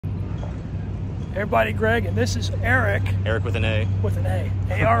Everybody, Greg, and this is Aric. Aric with an A. With an A.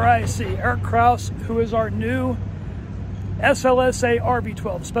 A-R-I-C. Aric Krause, who is our new SLSA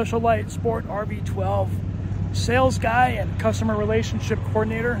RV12, Special Light Sport RV12 sales guy and customer relationship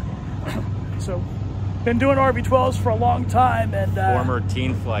coordinator. So, been doing RV12s for a long time. And former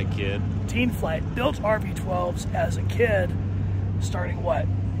teen flight kid. Teen flight. Built RV12s as a kid, starting what?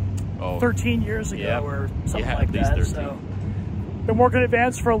 13 years ago or something like that. 13. So, been working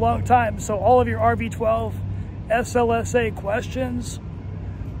advanced for a long time. So all of your RV12 SLSA questions,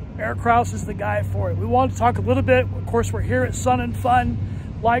 Aric Krause is the guy for it. We want to talk a little bit. Of course, we're here at Sun and Fun.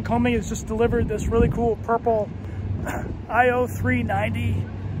 Lycoming has just delivered this really cool purple IO 390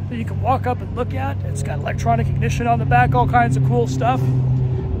 that you can walk up and look at. It's got electronic ignition on the back, all kinds of cool stuff.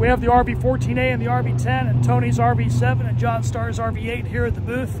 We have the RV14A and the RV10 and Tony's RV7 and John Starr's RV8 here at the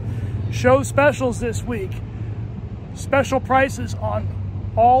booth. Show specials this week. Special prices on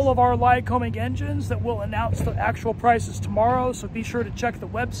all of our Lycoming engines that will announce the actual prices tomorrow, so be sure to check the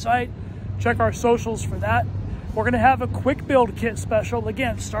website, check our socials for that. We're going to have a QuickBuild kit special,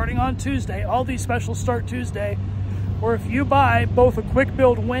 again, starting on Tuesday. All these specials start Tuesday, where if you buy both a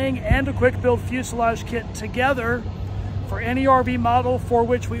QuickBuild wing and a QuickBuild fuselage kit together for any RV model for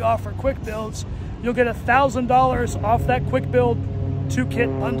which we offer QuickBuilds, you'll get $1,000 off that QuickBuild 2-kit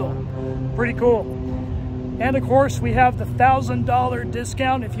bundle. Pretty cool. And of course, we have the $1,000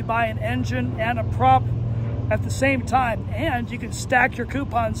 discount if you buy an engine and a prop at the same time. And you can stack your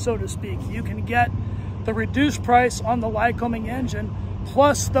coupons, so to speak. You can get the reduced price on the Lycoming engine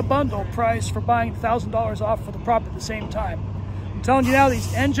plus the bundle price for buying $1,000 off for the prop at the same time. I'm telling you now,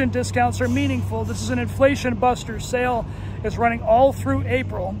 these engine discounts are meaningful. This is an inflation buster sale. It's running all through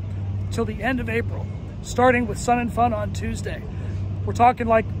April till the end of April, starting with Sun and Fun on Tuesday. We're talking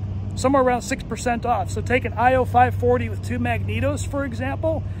like somewhere around 6% off. So take an IO 540 with 2 magnetos, for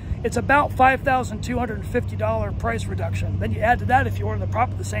example, it's about $5,250 price reduction. Then you add to that, if you order the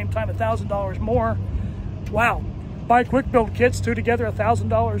prop at the same time, $1,000 more. Wow. Buy QuickBuild kits, 2 together,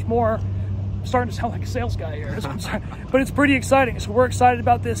 $1,000 more. I'm starting to sound like a sales guy here. But it's pretty exciting. So we're excited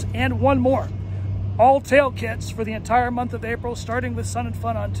about this. And one more. All tail kits for the entire month of April, starting with Sun and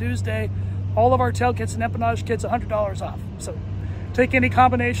Fun on Tuesday. All of our tail kits and empennage kits, $100 off. So take any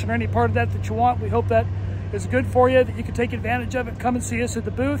combination or any part of that you want. We hope that is good for you, that you can take advantage of it. Come and see us at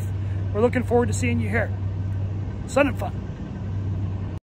the booth. We're looking forward to seeing you here. Sun and Fun.